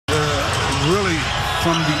really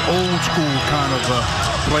from the old school kind of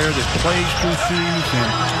player that plays through things and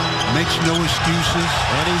makes no excuses.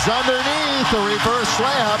 And he's underneath a reverse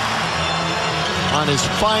layup on his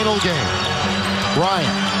final game. Bryant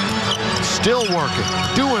still working,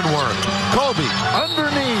 doing work. Kobe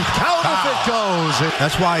underneath, count if it goes.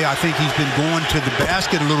 That's why I think he's been going to the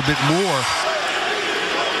basket a little bit more.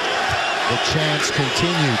 The chants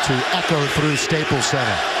continue to echo through Staples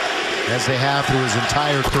Center, as they have through his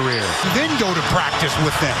entire career. Then go to practice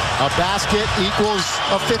with them. A basket equals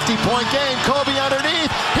a 50-point game. Kobe underneath.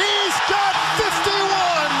 He's got 51!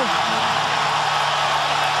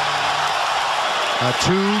 A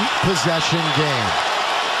two-possession game.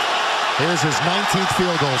 Here's his 19th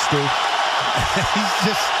field goal, Stu. He's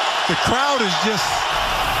just, the crowd is just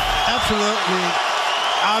absolutely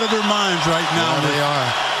out of their minds right now. Yeah, they are.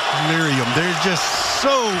 Delirium. They're just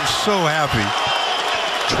so happy.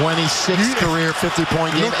 26th career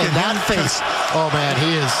 50-point game, and that face, oh man,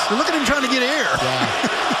 he is. Look at him trying to get air. Yeah.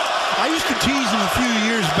 I used to tease him a few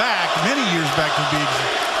years back, many years back to be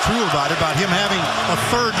true about him having a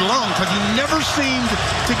third lung, because he never seemed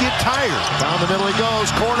to get tired. Down the middle he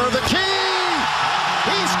goes, corner of the key!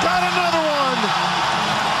 He's got another one!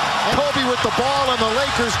 And Kobe with the ball, and the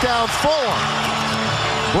Lakers down 4.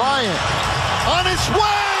 Bryant on its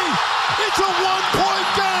way! It's a one-point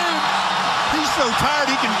game! He's so tired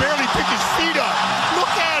he can barely pick his feet up.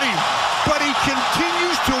 Look at him. But he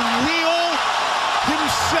continues to wheel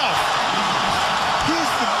himself. His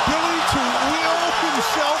ability to wheel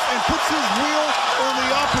himself and puts his wheel on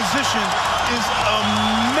the opposition is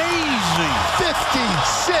amazing. 56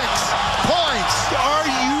 points. Are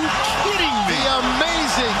you kidding me? The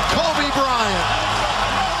amazing Kobe Bryant.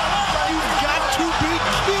 You've got to be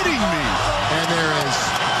kidding me. And there is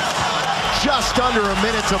just under a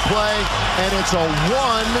minute to play, and it's a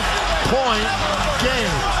one-point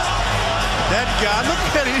game. That guy, look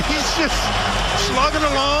at him. He's just slugging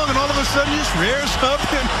along, and all of a sudden just rears up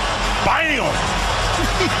and bam!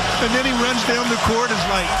 And then he runs down the court. It's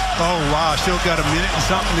like, oh, wow, still got a minute and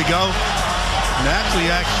something to go. And actually,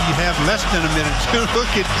 you have less than a minute to look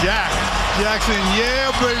at Jack. Jackson, yeah,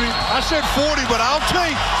 baby. I said 40, but I'll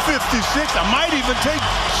take 56. I might even take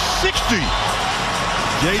 60.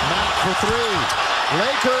 Matt for 3.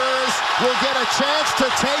 Lakers will get a chance to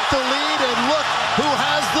take the lead, and look who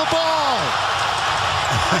has the ball.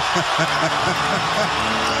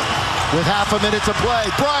 With half a minute to play,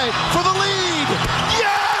 Bryant for the lead.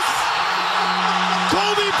 Yes!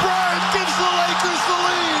 Kobe Bryant gives the Lakers the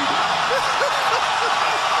lead.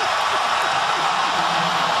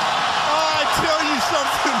 Oh, I tell you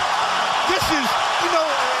something. This is,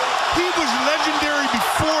 he was legendary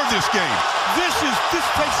before this game. This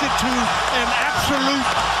takes it to an absolute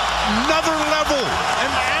another level.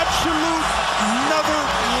 An absolute another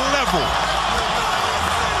level.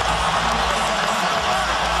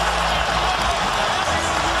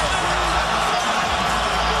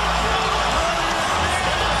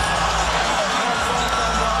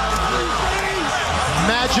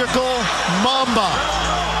 Magical Mamba.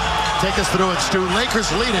 Take us through it, Stu.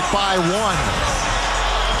 Lakers lead it by 1.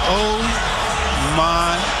 Oh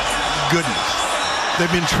my goodness.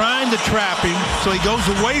 They've been trying to trap him, so he goes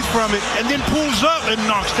away from it and then pulls up and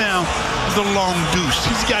knocks down the long deuce.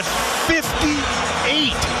 He's got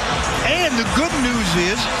 58. And the good news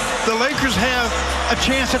is the Lakers have a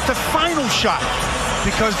chance at the final shot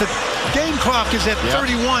because the game clock is at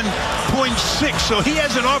 31.6. So he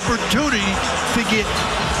has an opportunity to get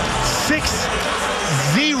 6-0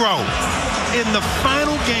 in the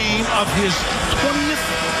final game of his 20th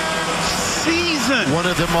season. One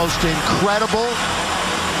of the most incredible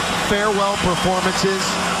farewell performances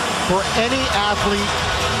for any athlete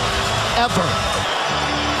ever.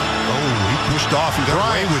 Oh, he pushed off and got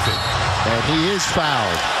away with it. And he is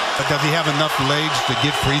fouled. But does he have enough legs to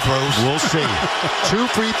get free throws? We'll see. 2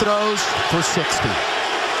 free throws for 60.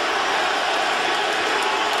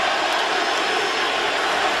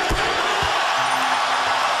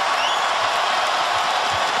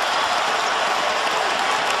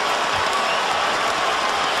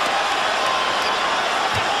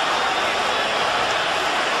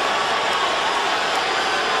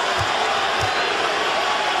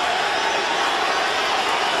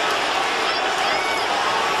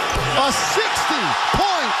 A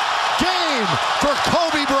 60-point game for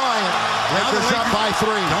Kobe Bryant. Lakers up by 3.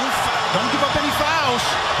 Don't give up any fouls.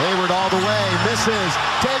 Hayward all the way, misses.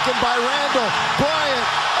 Taken by Randall. Bryant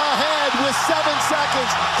ahead with 7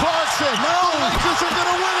 seconds. Clarkson. No. The Lakers are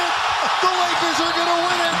going to win it. The Lakers are going to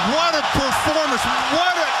win it. What a performance.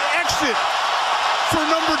 What an exit for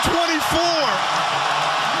number 24.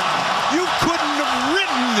 You couldn't have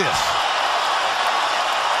written this.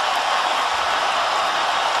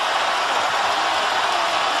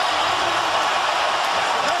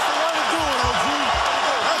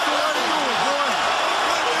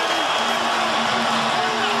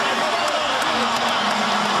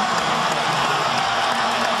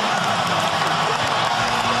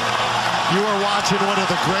 watching one of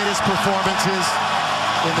the greatest performances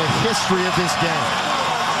in the history of this game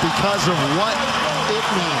because of what it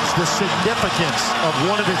means, the significance of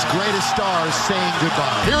one of its greatest stars saying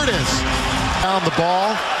goodbye. Here it is. Down the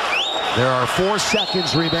ball. There are 4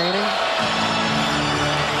 seconds remaining.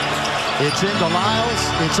 It's into Lyles.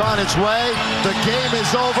 It's on its way. The game is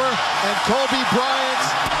over. And Kobe Bryant's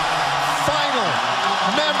final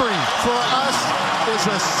memory for us is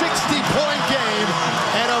a 60-point game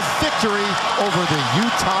and a victory over the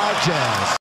Utah Jazz.